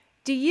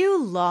Do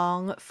you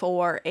long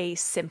for a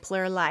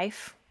simpler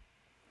life?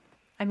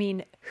 I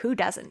mean, who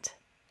doesn't?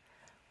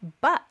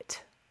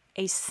 But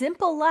a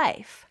simple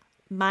life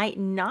might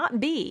not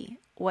be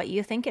what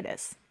you think it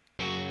is.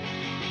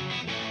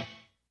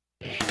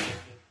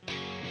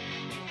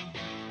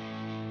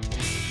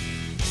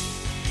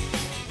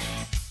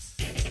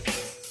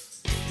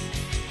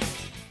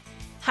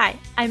 Hi,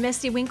 I'm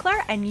Misty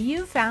Winkler, and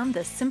you found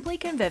the Simply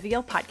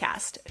Convivial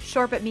podcast,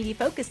 short but meaty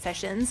focus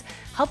sessions,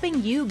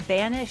 helping you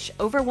banish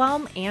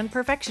overwhelm and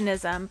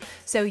perfectionism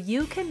so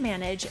you can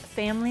manage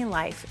family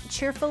life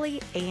cheerfully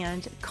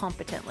and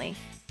competently.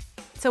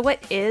 So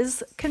what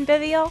is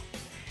convivial?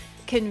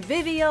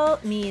 Convivial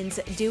means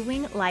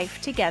doing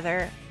life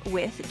together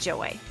with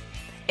joy.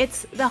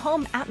 It's the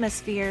home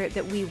atmosphere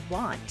that we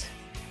want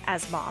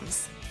as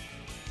moms.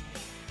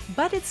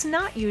 But it's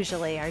not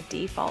usually our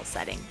default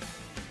setting.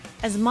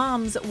 As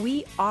moms,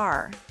 we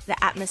are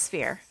the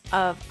atmosphere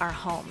of our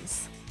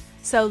homes.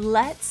 So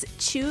let's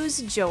choose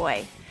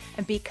joy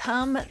and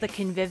become the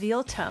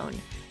convivial tone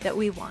that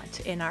we want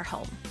in our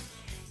home.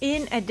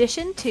 In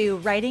addition to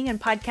writing and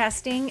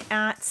podcasting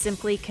at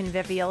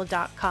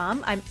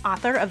simplyconvivial.com, I'm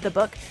author of the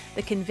book,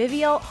 The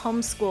Convivial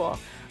Homeschool,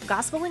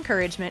 Gospel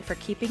Encouragement for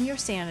Keeping Your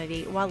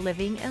Sanity While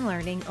Living and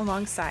Learning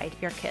Alongside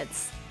Your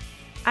Kids.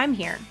 I'm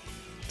here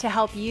to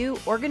help you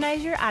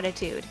organize your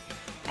attitude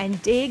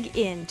and dig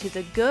into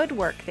the good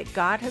work that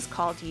God has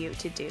called you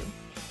to do.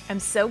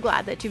 I'm so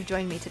glad that you've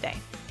joined me today.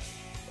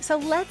 So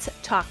let's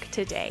talk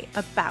today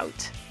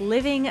about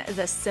living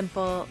the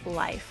simple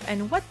life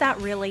and what that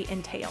really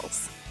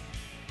entails.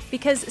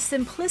 Because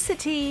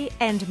simplicity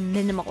and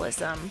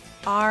minimalism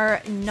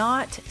are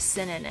not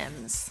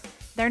synonyms.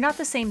 They're not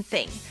the same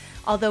thing,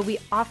 although we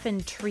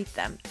often treat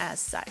them as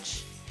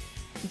such.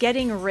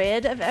 Getting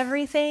rid of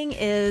everything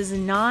is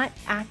not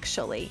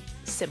actually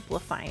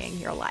simplifying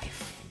your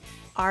life.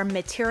 Our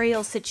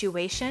material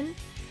situation,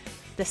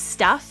 the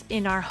stuff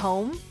in our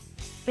home,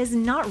 is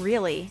not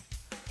really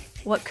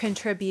what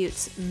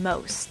contributes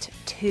most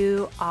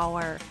to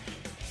our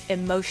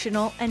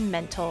emotional and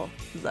mental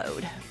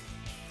load.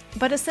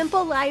 But a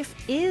simple life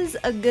is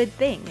a good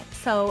thing,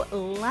 so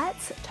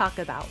let's talk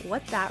about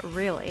what that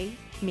really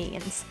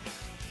means.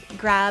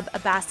 Grab a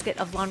basket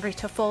of laundry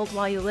to fold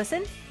while you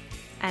listen,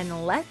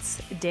 and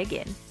let's dig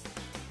in.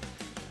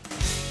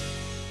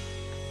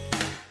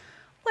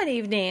 One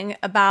evening,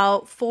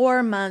 about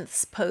 4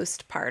 months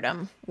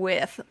postpartum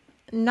with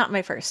not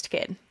my first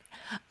kid,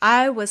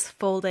 I was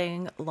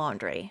folding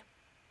laundry.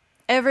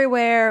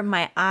 Everywhere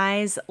my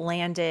eyes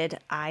landed,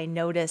 I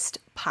noticed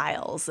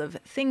piles of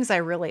things I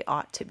really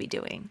ought to be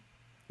doing.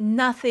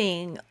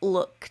 Nothing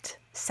looked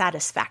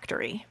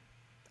satisfactory.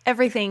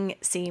 Everything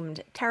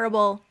seemed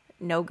terrible,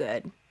 no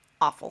good,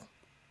 awful.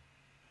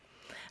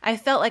 I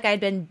felt like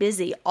I'd been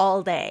busy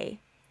all day,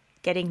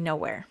 getting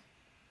nowhere.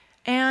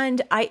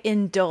 And I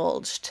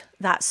indulged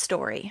that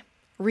story,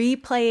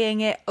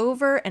 replaying it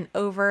over and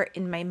over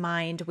in my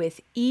mind with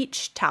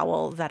each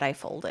towel that I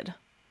folded.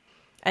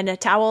 And a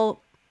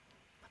towel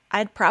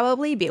I'd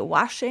probably be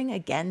washing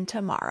again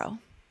tomorrow.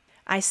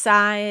 I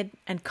sighed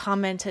and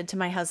commented to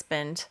my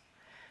husband,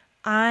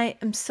 I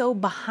am so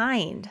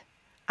behind.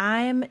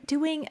 I'm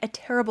doing a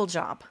terrible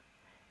job.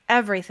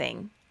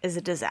 Everything is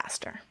a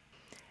disaster.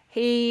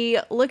 He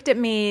looked at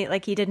me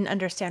like he didn't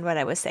understand what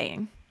I was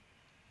saying.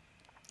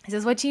 He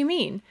says, what do you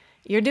mean?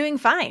 You're doing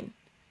fine.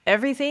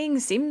 Everything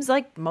seems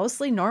like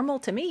mostly normal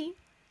to me.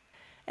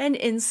 And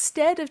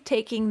instead of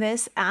taking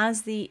this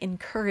as the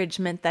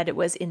encouragement that it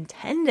was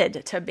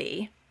intended to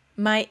be,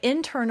 my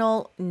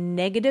internal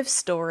negative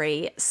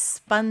story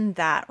spun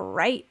that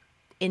right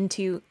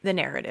into the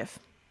narrative.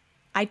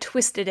 I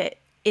twisted it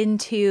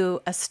into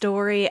a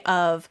story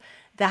of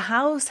the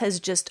house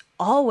has just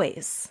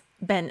always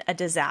been a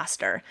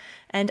disaster,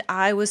 and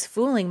I was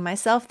fooling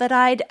myself that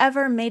I'd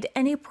ever made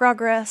any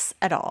progress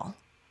at all.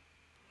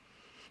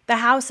 The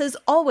house has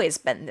always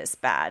been this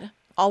bad,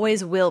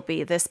 always will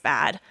be this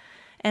bad,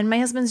 and my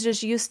husband's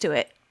just used to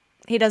it.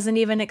 He doesn't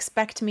even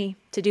expect me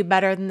to do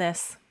better than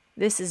this.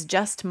 This is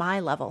just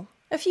my level.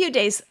 A few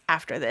days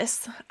after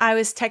this, I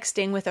was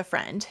texting with a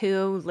friend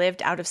who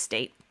lived out of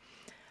state.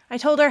 I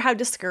told her how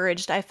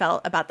discouraged I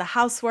felt about the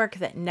housework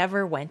that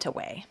never went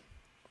away.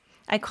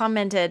 I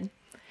commented,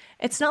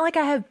 it's not like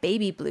I have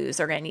baby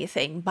blues or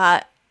anything,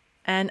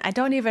 and I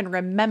don't even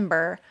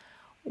remember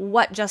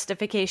what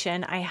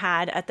justification I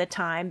had at the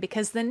time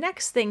because the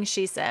next thing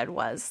she said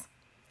was,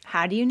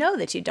 how do you know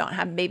that you don't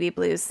have baby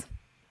blues?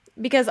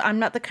 Because I'm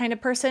not the kind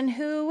of person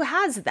who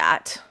has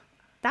that.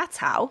 That's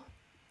how.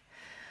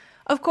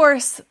 Of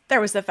course,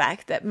 there was the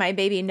fact that my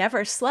baby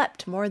never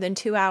slept more than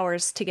 2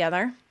 hours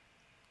together.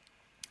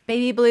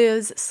 Baby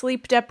blues,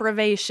 sleep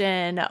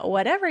deprivation,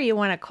 whatever you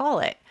want to call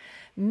it.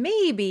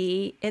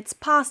 Maybe it's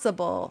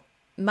possible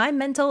my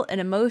mental and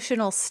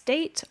emotional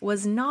state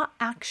was not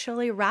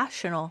actually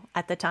rational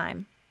at the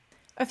time.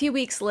 A few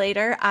weeks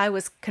later, I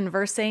was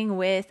conversing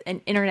with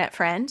an internet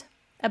friend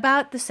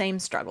about the same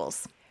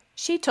struggles.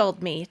 She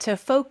told me to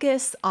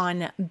focus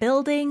on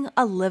building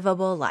a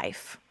livable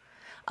life,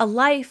 a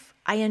life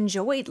I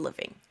enjoyed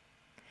living.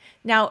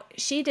 Now,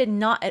 she did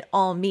not at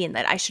all mean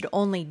that I should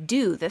only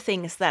do the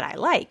things that I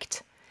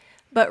liked,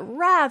 but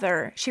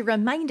rather she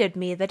reminded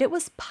me that it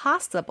was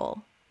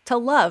possible to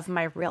love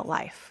my real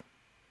life.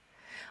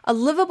 A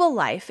livable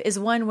life is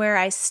one where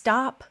I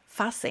stop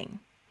fussing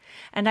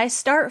and I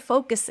start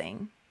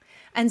focusing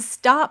and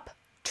stop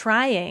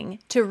trying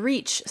to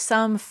reach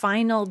some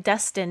final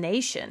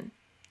destination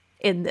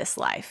in this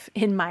life,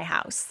 in my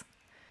house.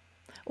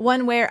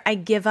 One where I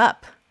give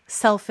up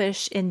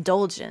selfish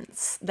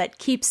indulgence that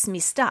keeps me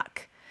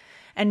stuck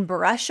and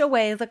brush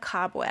away the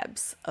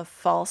cobwebs of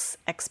false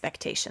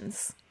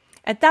expectations.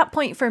 At that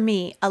point for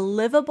me, a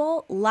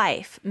livable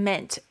life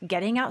meant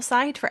getting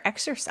outside for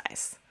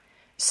exercise,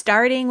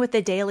 starting with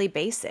the daily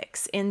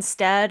basics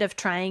instead of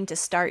trying to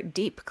start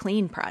deep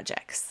clean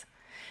projects,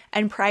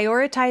 and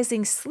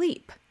prioritizing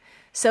sleep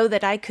so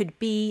that I could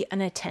be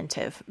an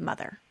attentive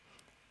mother.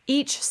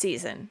 Each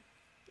season,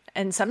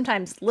 and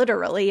sometimes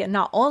literally and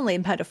not only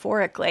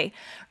metaphorically,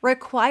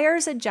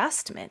 requires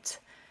adjustment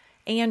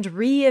and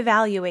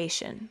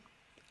reevaluation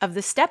of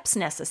the steps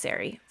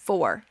necessary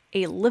for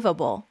a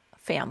livable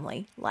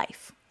family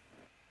life.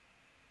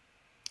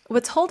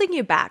 What's holding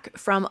you back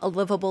from a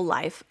livable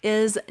life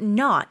is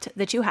not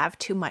that you have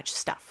too much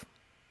stuff.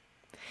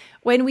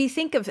 When we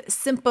think of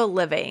simple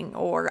living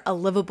or a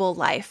livable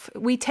life,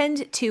 we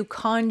tend to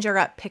conjure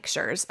up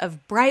pictures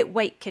of bright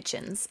white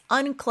kitchens,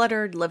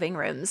 uncluttered living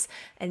rooms,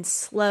 and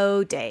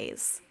slow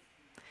days.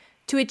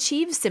 To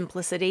achieve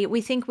simplicity,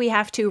 we think we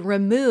have to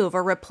remove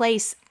or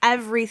replace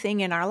everything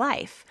in our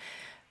life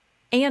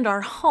and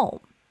our home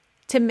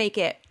to make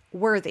it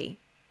worthy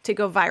to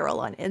go viral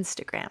on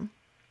Instagram.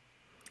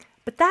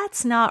 But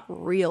that's not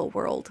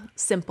real-world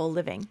simple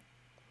living.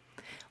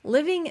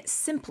 Living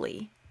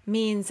simply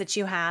means that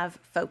you have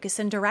focus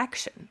and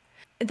direction,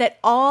 that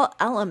all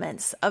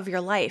elements of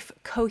your life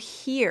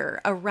cohere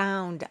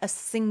around a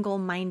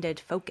single-minded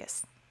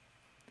focus.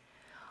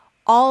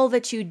 All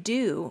that you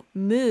do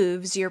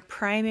moves your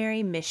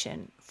primary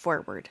mission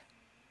forward.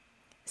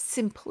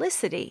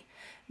 Simplicity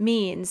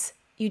means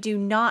you do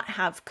not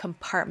have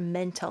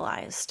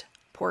compartmentalized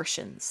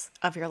portions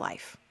of your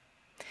life.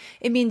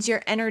 It means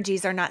your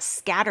energies are not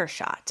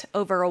scattershot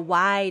over a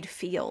wide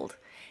field,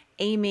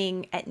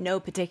 aiming at no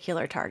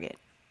particular target.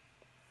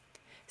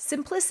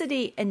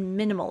 Simplicity and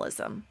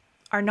minimalism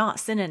are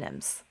not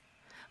synonyms,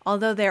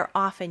 although they're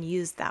often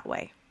used that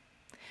way.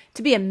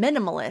 To be a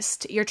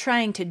minimalist, you're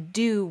trying to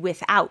do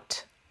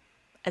without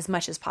as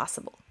much as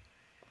possible.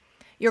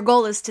 Your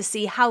goal is to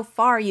see how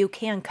far you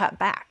can cut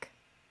back.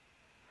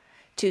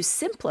 To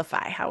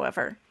simplify,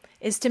 however,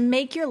 is to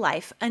make your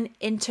life an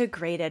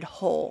integrated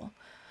whole,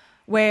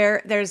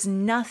 where there's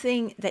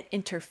nothing that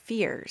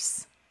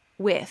interferes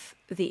with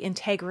the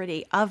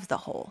integrity of the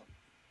whole.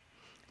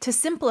 To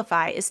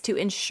simplify is to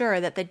ensure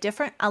that the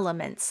different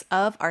elements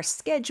of our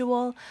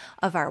schedule,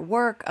 of our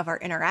work, of our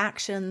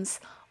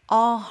interactions,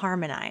 all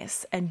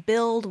harmonize and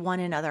build one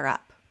another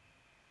up.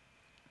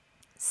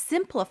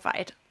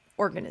 Simplified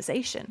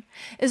organization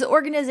is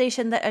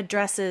organization that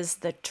addresses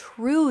the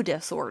true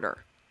disorder,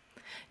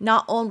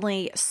 not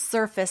only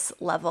surface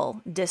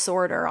level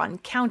disorder on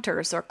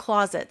counters or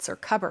closets or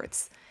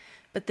cupboards,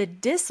 but the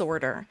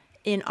disorder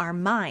in our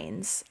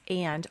minds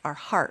and our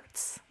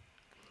hearts.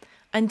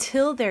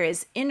 Until there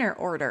is inner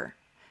order,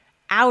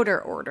 outer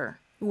order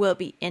will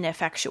be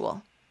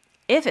ineffectual,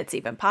 if it's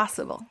even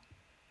possible.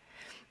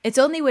 It's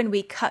only when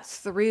we cut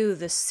through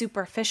the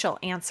superficial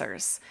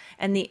answers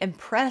and the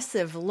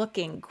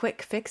impressive-looking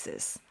quick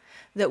fixes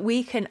that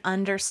we can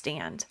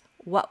understand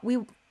what we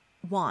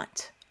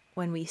want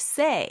when we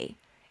say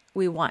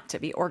we want to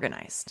be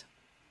organized.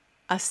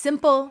 A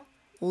simple,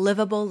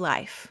 livable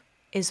life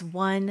is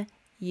one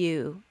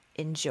you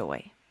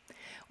enjoy.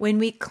 When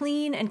we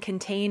clean and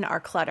contain our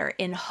clutter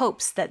in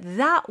hopes that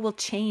that will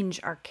change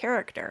our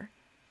character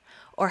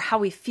or how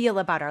we feel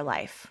about our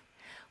life,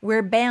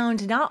 we're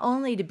bound not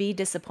only to be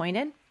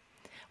disappointed,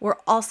 we're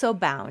also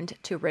bound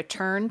to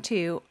return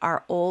to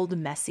our old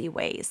messy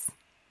ways.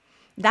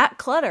 That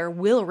clutter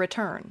will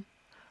return.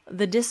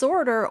 The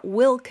disorder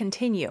will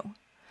continue.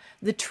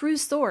 The true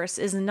source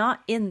is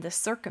not in the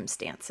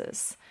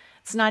circumstances.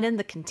 It's not in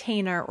the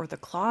container or the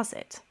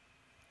closet.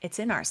 It's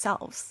in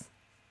ourselves.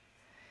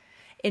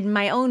 In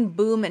my own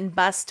boom and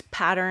bust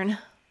pattern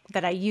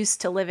that I used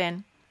to live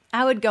in,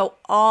 I would go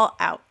all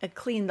out and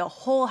clean the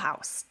whole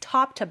house,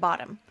 top to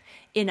bottom,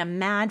 in a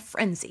mad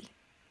frenzy.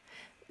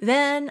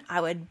 Then I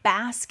would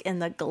bask in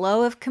the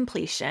glow of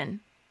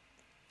completion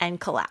and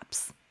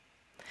collapse.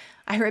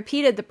 I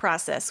repeated the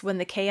process when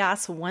the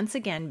chaos once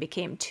again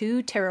became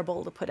too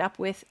terrible to put up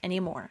with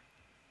anymore.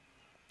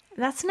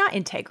 That's not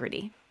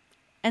integrity,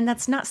 and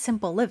that's not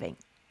simple living.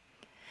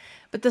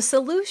 But the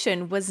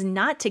solution was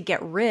not to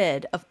get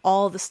rid of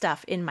all the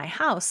stuff in my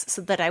house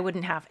so that I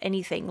wouldn't have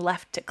anything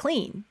left to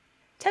clean,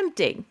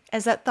 tempting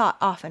as that thought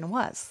often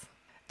was.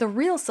 The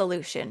real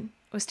solution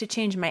was to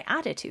change my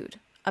attitude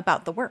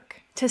about the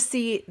work, to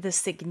see the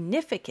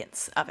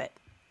significance of it,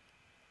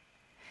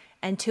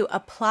 and to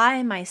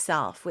apply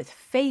myself with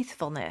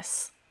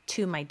faithfulness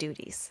to my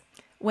duties.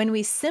 When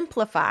we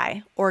simplify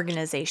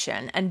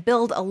organization and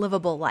build a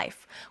livable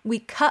life, we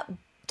cut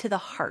to the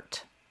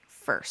heart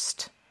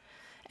first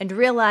and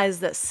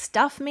realize that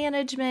stuff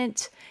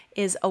management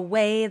is a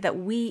way that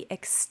we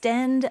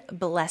extend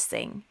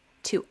blessing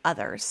to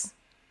others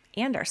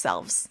and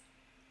ourselves.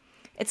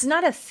 It's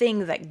not a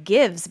thing that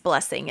gives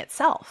blessing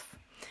itself.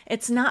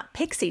 It's not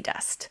pixie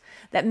dust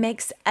that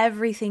makes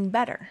everything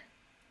better.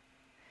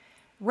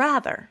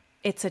 Rather,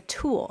 it's a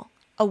tool,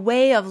 a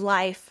way of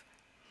life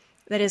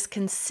that is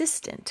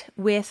consistent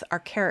with our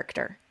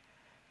character.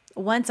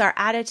 Once our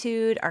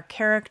attitude, our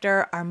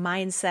character, our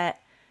mindset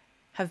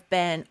have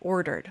been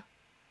ordered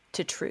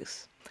to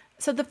truth.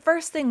 So the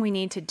first thing we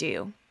need to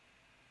do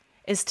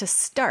is to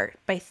start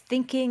by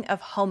thinking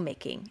of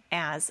homemaking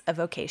as a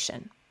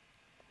vocation.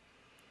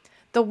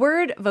 The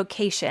word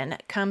vocation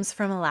comes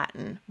from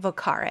Latin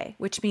vocare,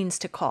 which means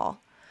to call.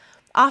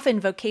 Often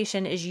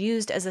vocation is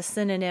used as a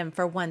synonym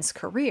for one's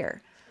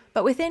career,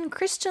 but within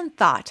Christian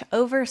thought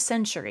over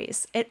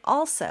centuries, it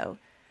also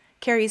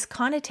carries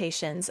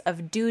connotations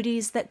of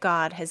duties that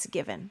God has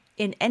given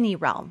in any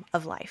realm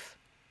of life.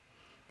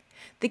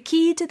 The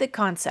key to the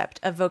concept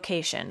of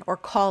vocation or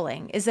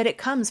calling is that it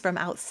comes from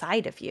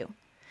outside of you.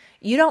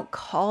 You don't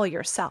call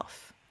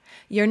yourself.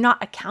 You're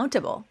not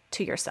accountable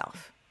to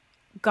yourself.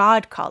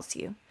 God calls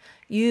you.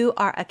 You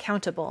are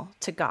accountable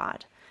to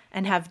God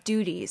and have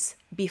duties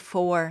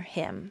before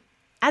Him.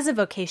 As a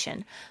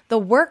vocation, the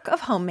work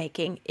of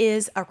homemaking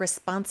is a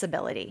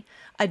responsibility,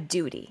 a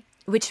duty,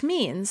 which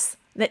means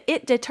that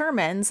it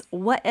determines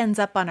what ends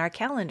up on our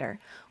calendar,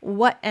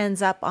 what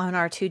ends up on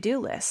our to-do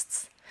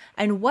lists,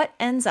 and what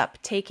ends up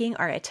taking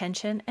our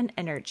attention and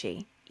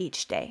energy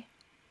each day.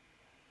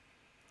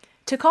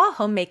 To call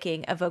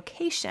homemaking a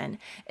vocation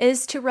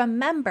is to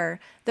remember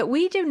that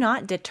we do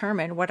not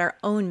determine what our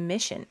own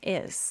mission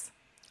is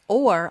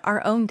or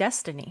our own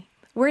destiny.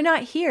 We're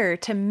not here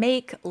to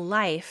make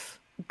life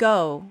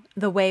go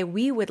the way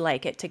we would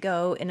like it to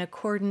go in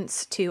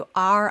accordance to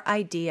our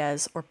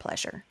ideas or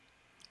pleasure.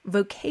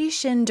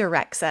 Vocation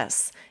directs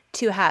us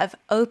to have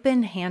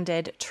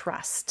open-handed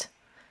trust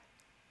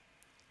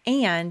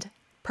and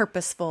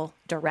purposeful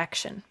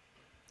direction.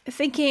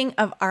 Thinking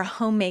of our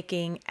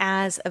homemaking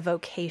as a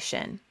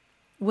vocation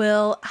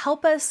will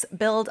help us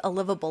build a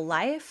livable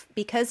life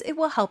because it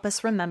will help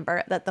us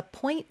remember that the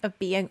point of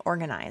being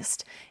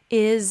organized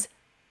is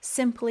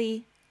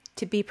simply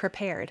to be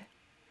prepared.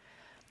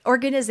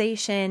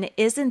 Organization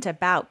isn't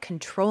about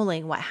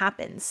controlling what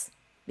happens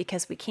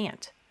because we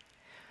can't.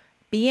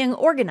 Being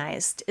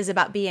organized is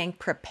about being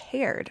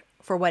prepared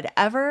for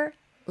whatever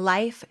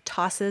life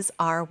tosses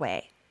our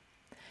way.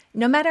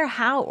 No matter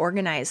how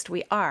organized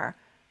we are,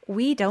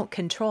 we don't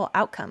control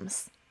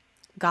outcomes.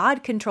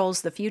 God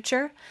controls the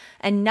future,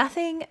 and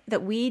nothing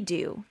that we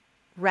do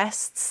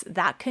wrests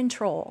that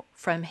control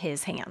from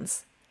His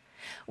hands.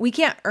 We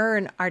can't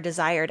earn our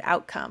desired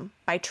outcome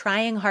by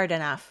trying hard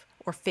enough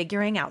or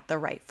figuring out the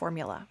right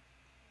formula.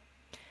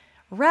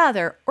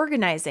 Rather,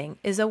 organizing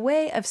is a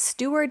way of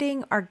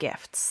stewarding our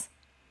gifts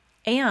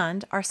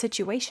and our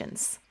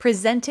situations,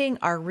 presenting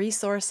our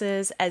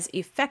resources as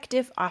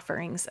effective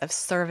offerings of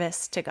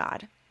service to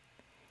God.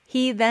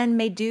 He then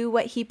may do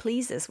what He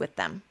pleases with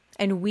them,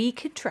 and we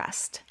can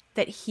trust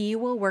that He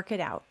will work it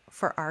out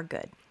for our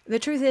good. The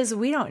truth is,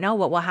 we don't know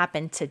what will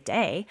happen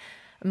today,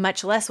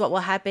 much less what will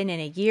happen in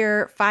a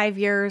year, 5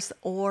 years,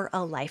 or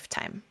a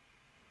lifetime.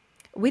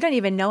 We don't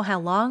even know how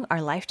long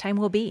our lifetime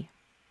will be.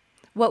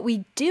 What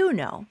we do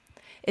know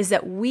is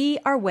that we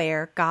are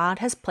where God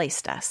has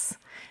placed us,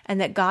 and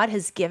that God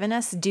has given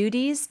us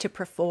duties to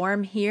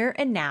perform here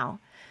and now,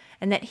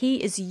 and that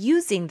He is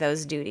using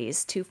those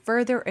duties to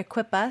further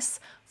equip us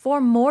for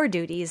more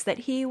duties that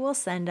He will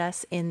send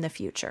us in the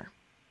future.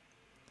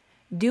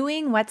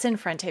 Doing what's in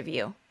front of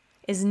you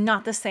is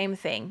not the same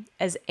thing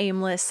as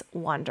aimless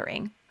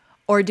wandering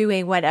or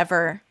doing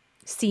whatever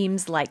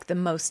seems like the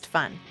most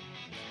fun.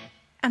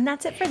 And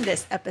that's it for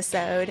this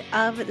episode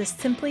of the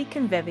Simply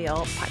Convivial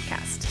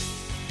podcast.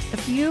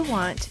 If you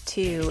want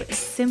to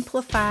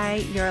simplify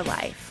your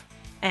life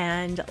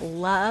and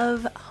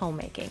love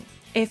homemaking,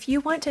 if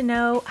you want to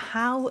know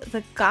how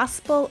the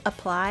gospel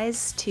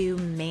applies to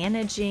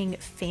managing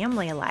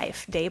family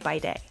life day by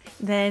day,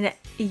 then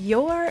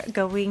you're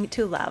going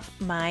to love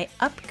my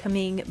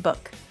upcoming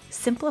book,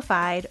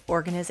 Simplified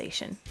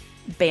Organization.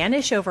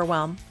 Banish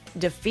overwhelm,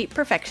 defeat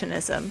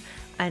perfectionism,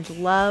 and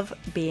love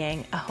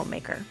being a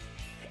homemaker.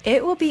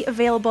 It will be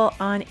available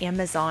on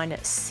Amazon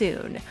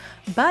soon,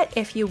 but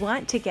if you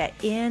want to get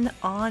in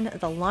on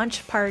the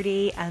launch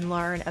party and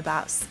learn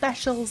about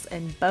specials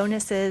and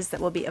bonuses that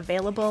will be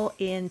available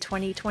in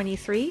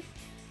 2023,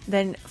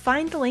 then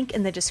find the link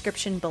in the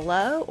description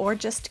below or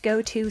just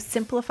go to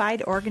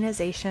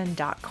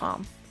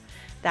simplifiedorganization.com.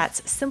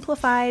 That's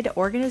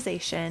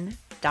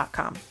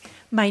simplifiedorganization.com.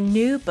 My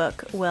new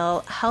book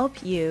will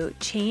help you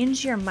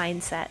change your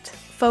mindset,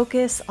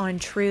 focus on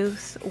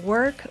truth,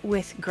 work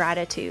with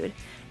gratitude,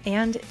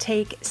 and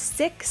take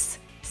 6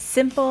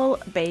 simple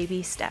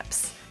baby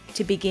steps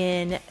to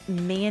begin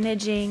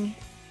managing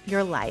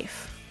your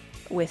life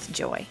with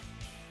joy.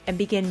 and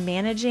begin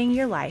managing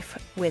your life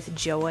with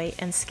joy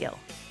and skill.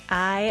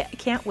 I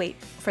can't wait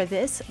for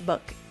this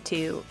book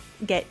to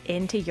get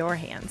into your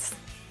hands.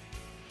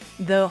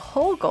 The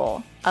whole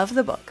goal of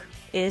the book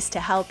is to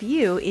help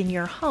you in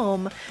your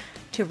home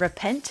to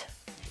repent,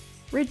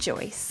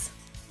 rejoice,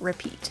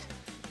 repeat.